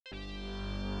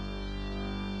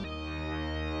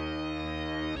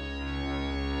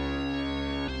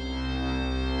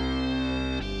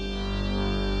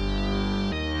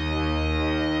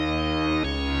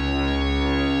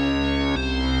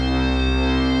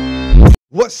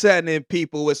What's happening,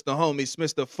 people? It's the homie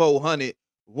Smitster 400,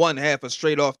 one half of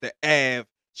Straight Off the Ave.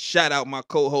 Shout out my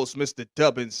co-host, Mr.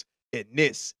 Dubbins, and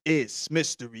this is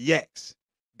Smitster Reacts.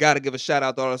 Gotta give a shout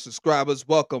out to all our subscribers.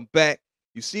 Welcome back.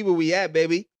 You see where we at,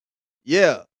 baby?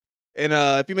 Yeah. And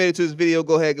if you made it to this video,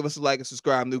 go ahead, give us a like and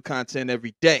subscribe. New content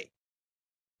every day.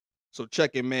 So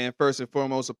check it, man. First and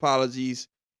foremost, apologies.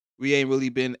 We ain't really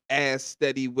been as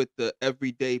steady with the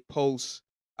everyday posts.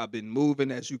 I've been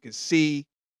moving, as you can see.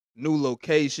 New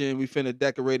location. We finna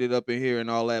decorate it up in here and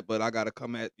all that, but I gotta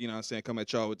come at, come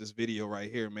at y'all with this video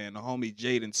right here, man. The homie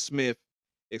Jaden Smith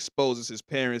exposes his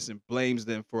parents and blames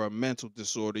them for a mental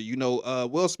disorder.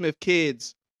 Will Smith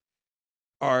kids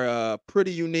are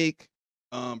pretty unique,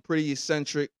 pretty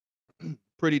eccentric,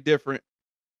 pretty different.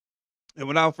 And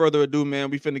without further ado, man,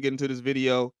 we finna get into this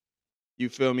video. You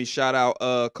feel me? Shout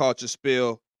out Culture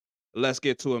Spill. Let's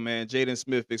get to it, man. Jaden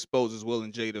Smith exposes Will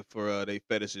and Jada for their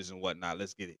fetishes and whatnot.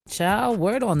 Let's get it. Child,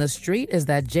 word on the street is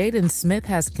that Jaden Smith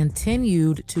has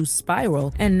continued to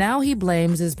spiral, and now he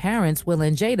blames his parents, Will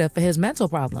and Jada, for his mental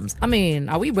problems. I mean,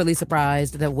 are we really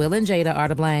surprised that Will and Jada are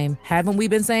to blame? Haven't we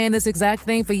been saying this exact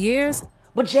thing for years?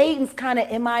 But Jaden's kind of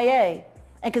MIA,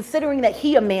 and considering that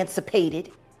he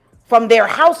emancipated from their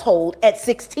household at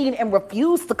 16 and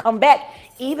refused to come back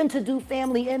even to do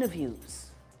family interviews.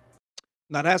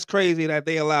 Now, that's crazy that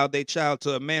they allowed their child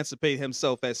to emancipate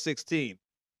himself at 16.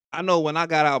 I know when I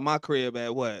got out my crib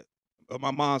at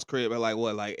my mom's crib at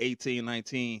like 18,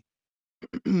 19,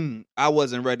 I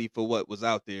wasn't ready for what was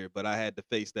out there, but I had to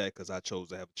face that because I chose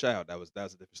to have a child. That was a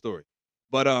different story.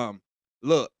 But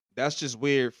look, that's just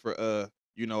weird for I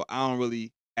don't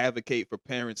really advocate for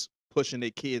parents pushing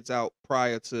their kids out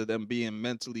prior to them being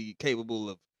mentally capable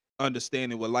of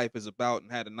understanding what life is about and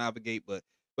how to navigate. But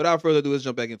without further ado, let's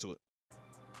jump back into it.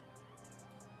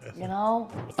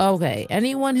 Okay,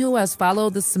 anyone who has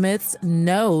followed the Smiths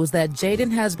knows that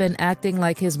Jaden has been acting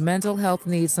like his mental health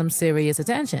needs some serious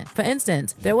attention. For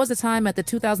instance, there was a time at the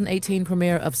 2018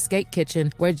 premiere of Skate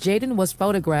Kitchen where Jaden was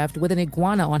photographed with an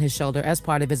iguana on his shoulder as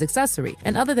part of his accessory.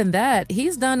 And other than that,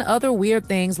 he's done other weird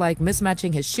things like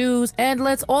mismatching his shoes, and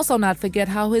let's also not forget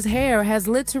how his hair has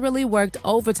literally worked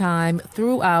overtime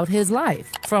throughout his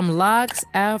life. From locks,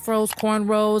 afros,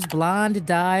 cornrows, blonde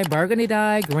dye, burgundy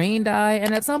dye, green dye,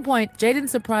 and at some point, Jaden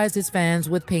surprised his fans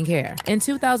with pink hair. In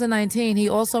 2019, he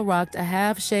also rocked a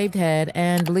half-shaved head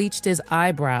and bleached his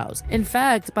eyebrows. In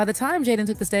fact, by the time Jaden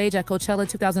took the stage at Coachella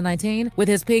 2019 with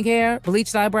his pink hair,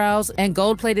 bleached eyebrows, and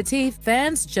gold-plated teeth,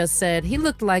 fans just said he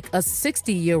looked like a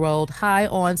 60-year-old high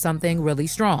on something really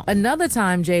strong. Another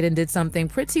time Jaden did something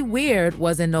pretty weird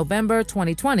was in November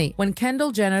 2020 when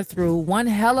Kendall Jenner threw one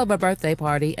hell of a birthday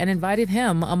party and invited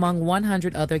him among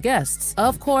 100 other guests.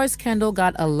 Of course, Kendall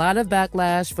got a lot of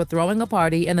backlash for throwing a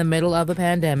party in the middle of a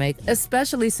pandemic,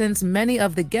 especially since many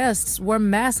of the guests were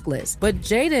maskless. But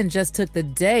Jaden just took the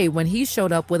day when he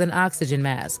showed up with an oxygen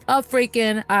mask. A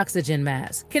freaking oxygen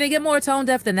mask. Can it get more tone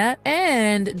deaf than that?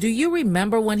 And do you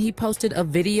remember when he posted a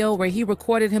video where he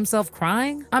recorded himself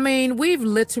crying? I mean, we've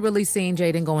literally seen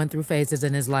Jaden going through phases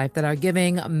in his life that are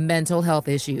giving mental health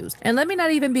issues. And let me not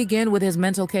even begin with his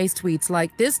mental case tweets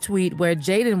like this tweet where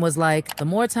Jaden was like, the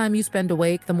more time you spend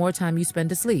awake, the more time you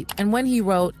spend asleep. And when he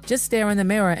wrote, just stare in the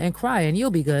mirror and cry and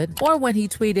you'll be good. Or when he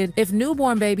tweeted, if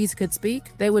newborn babies could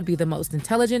speak, they would be the most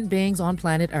intelligent beings on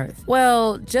planet Earth.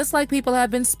 Well, just like people have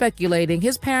been speculating,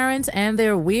 his parents and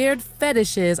their weird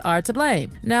fetishes are to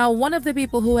blame. Now, one of the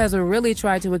people who has really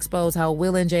tried to expose how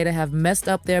Will and Jada have messed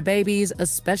up their babies,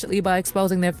 especially by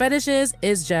exposing their fetishes,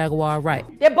 is Jaguar Wright.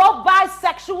 They're both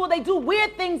bisexual, they do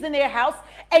weird things in their house,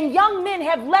 and young men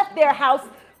have left their house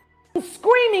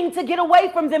screaming to get away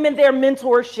from them in their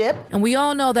mentorship. And we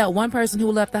all know that one person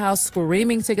who left the house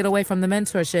screaming to get away from the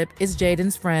mentorship is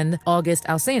Jaden's friend, August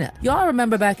Alsina. Y'all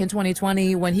remember back in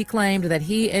 2020 when he claimed that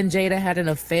he and Jada had an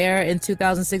affair in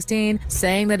 2016,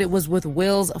 saying that it was with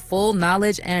Will's full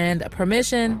knowledge and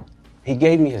permission? He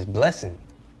gave me his blessing,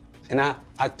 and I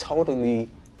totally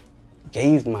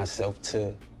gave myself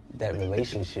to that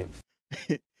relationship.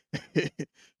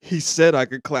 He said I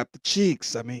could clap the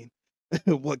cheeks. I mean,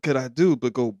 what could I do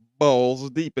but go balls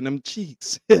deep in them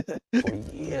cheeks? For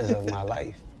years of my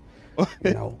life,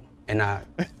 and I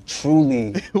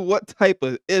truly... What type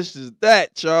of ish is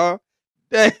that, y'all?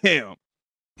 Damn.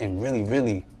 And really,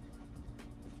 really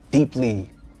deeply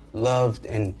loved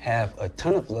and have a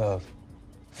ton of love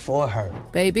for her.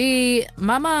 Baby,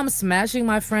 my mom smashing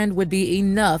my friend would be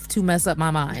enough to mess up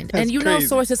my mind. That's And you know, crazy.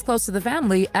 sources close to the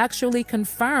family actually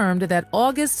confirmed that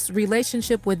August's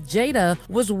relationship with Jada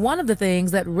was one of the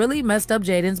things that really messed up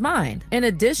Jaden's mind. In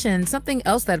addition, something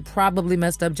else that probably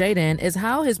messed up Jaden is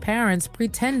how his parents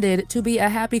pretended to be a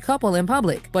happy couple in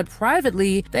public, but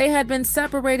privately, they had been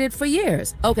separated for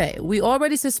years. Okay, we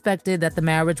already suspected that the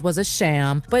marriage was a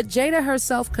sham, but Jada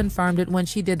herself confirmed it when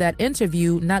she did that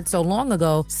interview not so long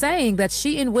ago, saying that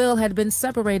she and Will had been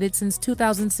separated since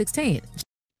 2016.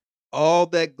 All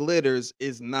that glitters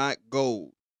is not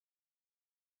gold.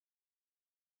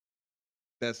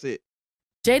 That's it.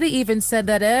 Jada even said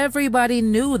that everybody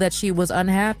knew that she was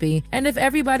unhappy, and if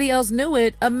everybody else knew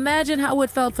it, imagine how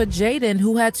it felt for Jaden,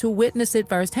 who had to witness it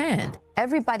firsthand.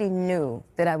 Everybody knew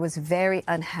that I was very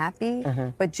unhappy,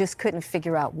 but just couldn't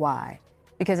figure out why.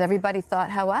 Because everybody thought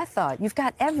how I thought. You've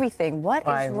got everything. What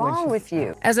is wrong with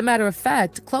you? As a matter of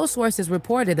fact, close sources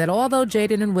reported that although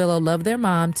Jaden and Willow love their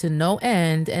mom to no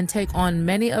end and take on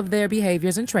many of their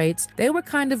behaviors and traits, they were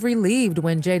kind of relieved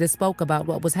when Jada spoke about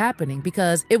what was happening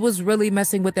because it was really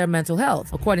messing with their mental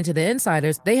health. According to the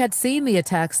insiders, they had seen the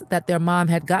attacks that their mom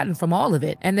had gotten from all of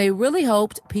it, and they really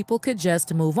hoped people could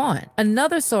just move on.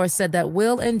 Another source said that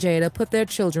Will and Jada put their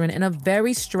children in a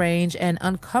very strange and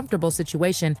uncomfortable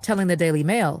situation, telling the Daily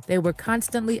Mail they were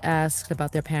constantly asked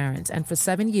about their parents, and for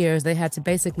 7 years they had to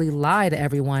basically lie to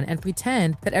everyone and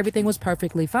pretend that everything was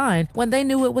perfectly fine when they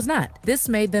knew it was not. This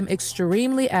made them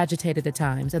extremely agitated at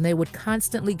times, and they would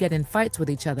constantly get in fights with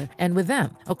each other and with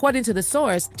them. According to the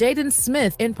source, Jaden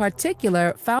Smith in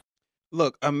particular found.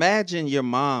 Look, imagine your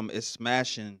mom is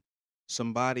smashing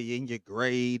somebody in your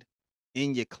grade,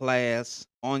 in your class,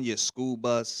 on your school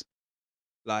bus.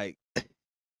 Like,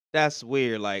 that's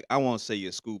weird. Like, I won't say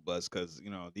your school bus because,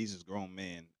 these is grown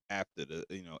men after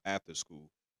after school.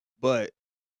 But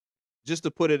just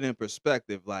to put it in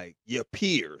perspective, like your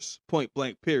peers, point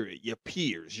blank period, your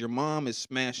peers, your mom is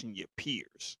smashing your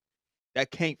peers. That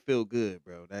can't feel good,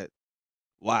 bro.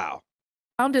 Wow.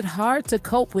 Found it hard to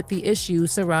cope with the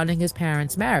issues surrounding his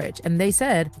parents' marriage, and they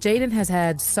said Jaden has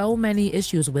had so many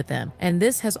issues with them, and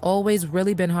this has always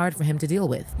really been hard for him to deal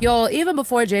with. Y'all, even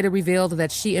before Jada revealed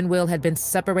that she and Will had been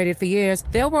separated for years,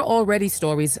 there were already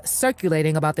stories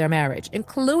circulating about their marriage,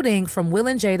 including from Will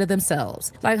and Jada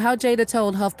themselves. Like how Jada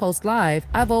told HuffPost Live,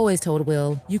 "I've always told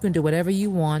Will, you can do whatever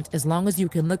you want as long as you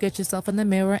can look at yourself in the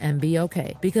mirror and be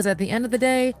okay. Because at the end of the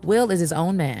day, Will is his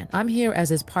own man. I'm here as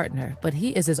his partner, but he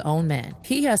is his own man.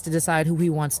 He has to decide who he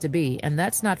wants to be, and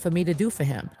that's not for me to do for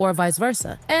him, or vice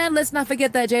versa." And let's not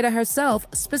forget that Jada herself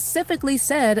specifically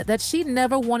said that she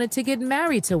never wanted to get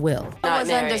married to Will. I was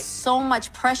under so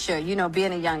much pressure,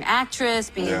 being a young actress,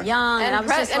 being young, and I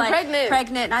was just like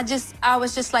pregnant. And I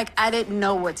was just like, I didn't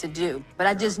know what to do, but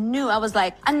I just knew. I was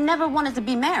like, I never wanted to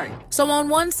be married. So on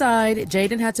one side,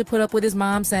 Jaden had to put up with his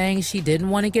mom saying she didn't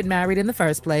want to get married in the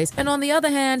first place, and on the other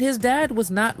hand, his dad was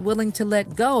not willing to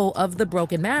let go of the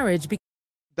broken marriage.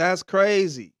 That's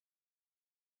crazy.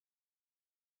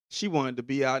 She wanted to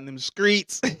be out in them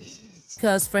streets.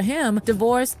 Because for him,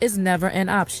 divorce is never an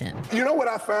option. You know what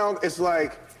I found? It's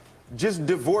like, just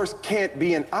divorce can't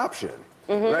be an option,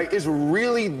 right? It's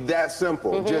really that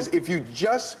simple. Just if you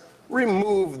just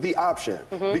remove the option.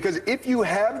 Because if you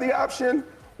have the option,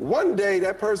 one day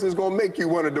that person is going to make you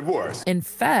want a divorce. In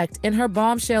fact, in her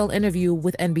bombshell interview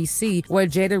with NBC, where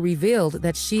Jada revealed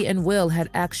that she and Will had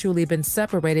actually been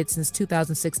separated since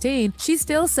 2016, she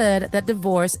still said that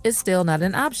divorce is still not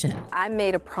an option. I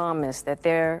made a promise that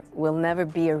there will never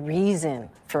be a reason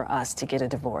for us to get a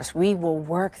divorce. We will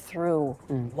work through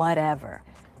whatever.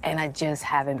 And I just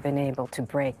haven't been able to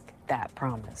break that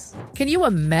promise. Can you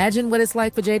imagine what it's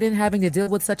like for Jaden having to deal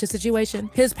with such a situation?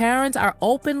 His parents are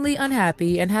openly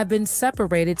unhappy and have been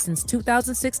separated since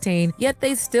 2016, yet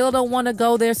they still don't want to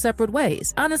go their separate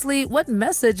ways. Honestly, what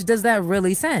message does that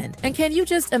really send? And can you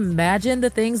just imagine the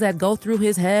things that go through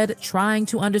his head trying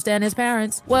to understand his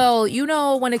parents? Well,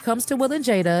 when it comes to Will and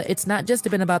Jada, it's not just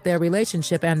been about their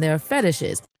relationship and their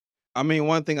fetishes. I mean,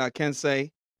 one thing I can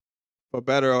say, for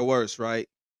better or worse, right?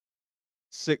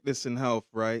 Sickness and health,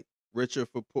 right? Richer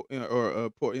for poor, or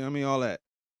poor, all that.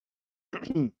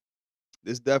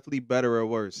 It's definitely better or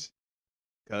worse.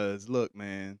 Because, look,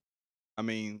 man,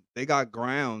 they got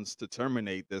grounds to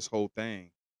terminate this whole thing.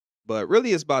 But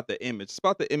really, it's about the image. It's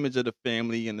about the image of the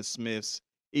family and the Smiths.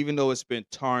 Even though it's been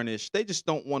tarnished, they just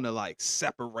don't want to,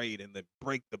 separate and then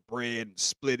break the bread and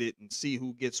split it and see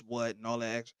who gets what and all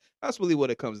that. That's really what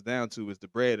it comes down to, is the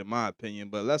bread, in my opinion.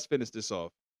 But let's finish this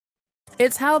off.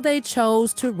 It's how they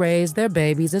chose to raise their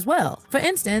babies as well. For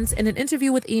instance, in an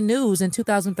interview with E! News in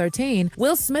 2013,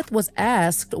 Will Smith was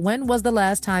asked when was the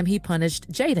last time he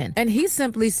punished Jaden, and he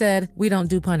simply said, "We don't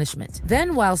do punishment."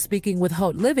 Then, while speaking with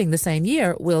Hot Living the same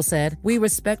year, Will said, "We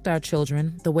respect our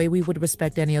children the way we would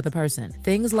respect any other person.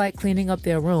 Things like cleaning up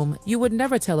their room, you would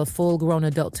never tell a full-grown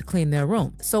adult to clean their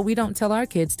room, so we don't tell our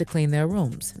kids to clean their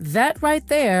rooms." That right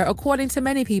there, according to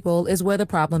many people, is where the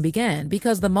problem began,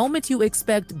 because the moment you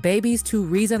expect babies to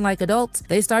reason like adults,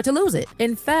 they start to lose it.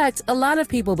 In fact, a lot of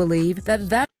people believe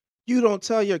that you don't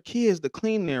tell your kids to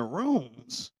clean their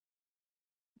rooms.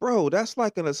 Bro, that's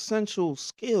like an essential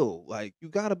skill. Like, you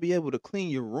got to be able to clean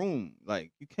your room.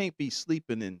 Like, you can't be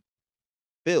sleeping in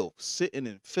filth, sitting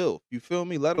in filth. You feel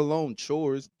me? Let alone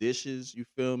chores, dishes, you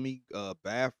feel me?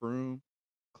 Bathroom,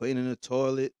 cleaning the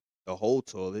toilet, the whole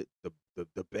toilet,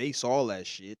 the base, all that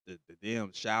shit, the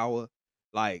damn shower.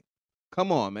 Like,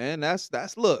 come on, man.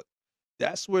 That's look.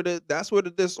 That's where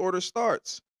the disorder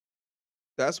starts.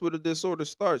 That's where the disorder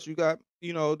starts. You got,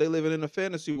 they living in a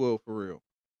fantasy world for real.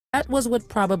 that was what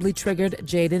probably triggered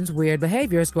Jaden's weird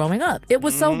behaviors growing up. It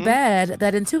was so bad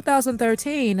that in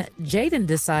 2013, Jaden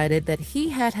decided that he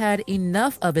had had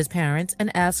enough of his parents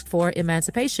and asked for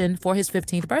emancipation for his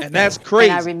 15th birthday. And that's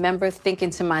crazy. And I remember thinking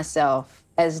to myself,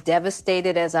 as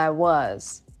devastated as I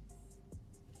was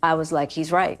like,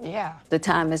 he's right. Yeah. The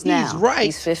time is now. He's right.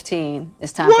 He's 15.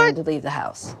 It's time for him to leave the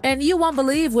house. And you won't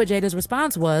believe what Jaden's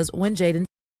response was when Jaden...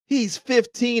 He's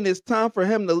 15. It's time for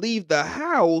him to leave the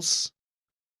house.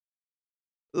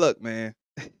 Look, man.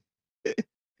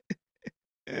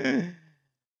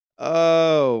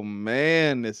 Oh,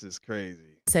 man, this is crazy.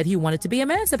 Said he wanted to be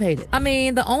emancipated. I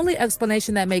mean, the only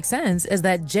explanation that makes sense is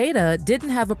that Jada didn't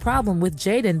have a problem with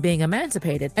Jaden being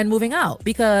emancipated and moving out,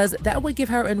 because that would give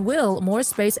her and Will more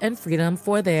space and freedom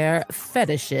for their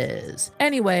fetishes.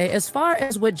 Anyway, as far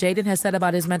as what Jaden has said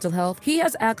about his mental health, he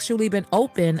has actually been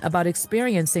open about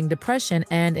experiencing depression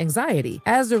and anxiety.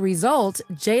 As a result,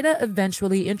 Jada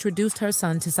eventually introduced her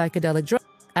son to psychedelic drugs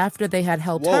after they had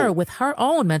helped her with her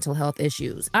own mental health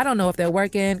issues. I don't know if they're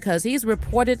working, because he's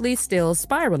reportedly still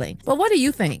spiraling. But what do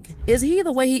you think? Is he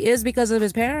the way he is because of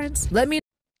his parents? Let me...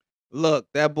 Look,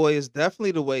 that boy is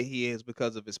definitely the way he is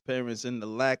because of his parents and the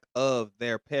lack of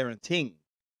their parenting.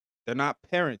 They're not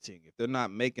parenting. If they're not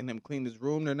making him clean his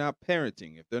room, they're not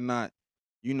parenting. If they're not,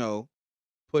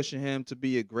 pushing him to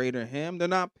be a greater him, they're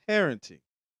not parenting.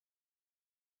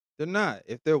 They're not.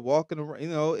 If they're walking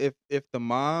around, if the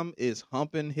mom is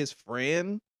humping his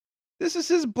friend, this is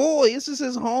his boy. This is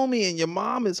his homie, and your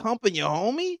mom is humping your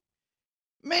homie?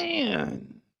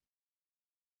 Man.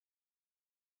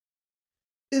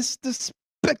 It's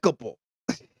despicable.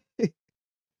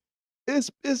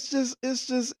 It's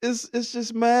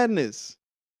just madness.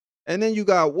 And then you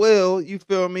got Will, you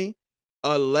feel me?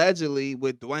 Allegedly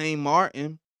with Dwayne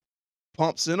Martin,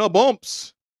 pumps and a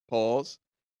bumps. Pause.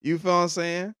 You feel what I'm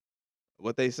saying?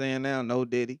 What they saying now, no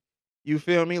Diddy. You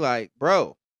feel me? Like,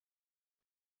 bro,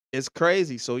 it's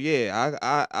crazy. So yeah,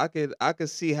 I could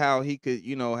see how he could,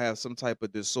 have some type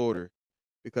of disorder,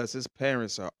 because his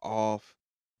parents are off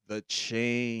the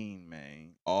chain,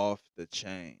 man. Off the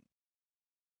chain.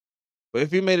 But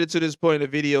if you made it to this point in the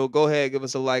video, go ahead, give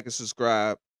us a like and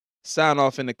subscribe. Sign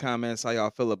off in the comments how y'all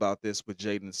feel about this with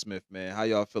Jaden Smith, man. How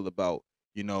y'all feel about,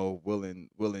 Will and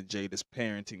Jada's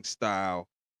parenting style,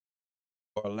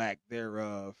 or lack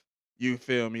thereof. You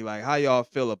feel me? Like, how y'all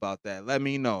feel about that? Let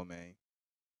me know, man.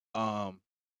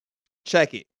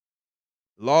 Check it.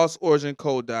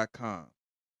 LostOriginCode.com.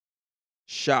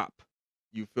 Shop.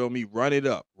 You feel me? Run it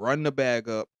up. Run the bag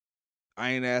up.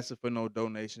 I ain't asking for no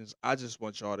donations. I just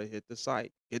want y'all to hit the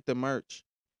site. Get the merch.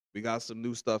 We got some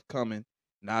new stuff coming.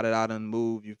 Now that I done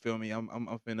moved, you feel me? I'm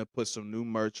finna put some new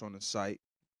merch on the site.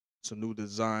 Some new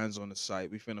designs on the site.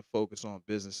 We finna focus on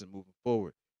business and moving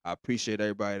forward. I appreciate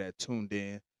everybody that tuned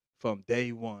in from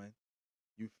day one.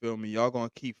 You feel me? Y'all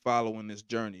gonna keep following this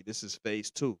journey. This is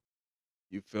phase 2.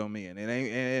 You feel me? And it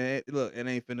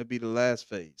ain't finna be the last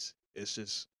phase. It's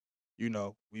just,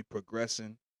 we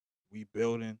progressing, we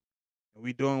building, and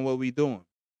we doing what we doing.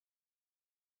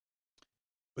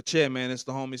 But yeah, man, it's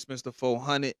the homie Smitster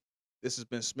 400. This has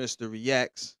been Smitster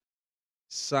Reacts.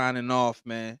 Signing off,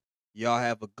 man. Y'all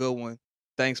have a good one.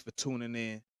 Thanks for tuning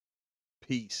in.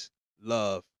 Peace,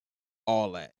 love,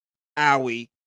 all that. Owie.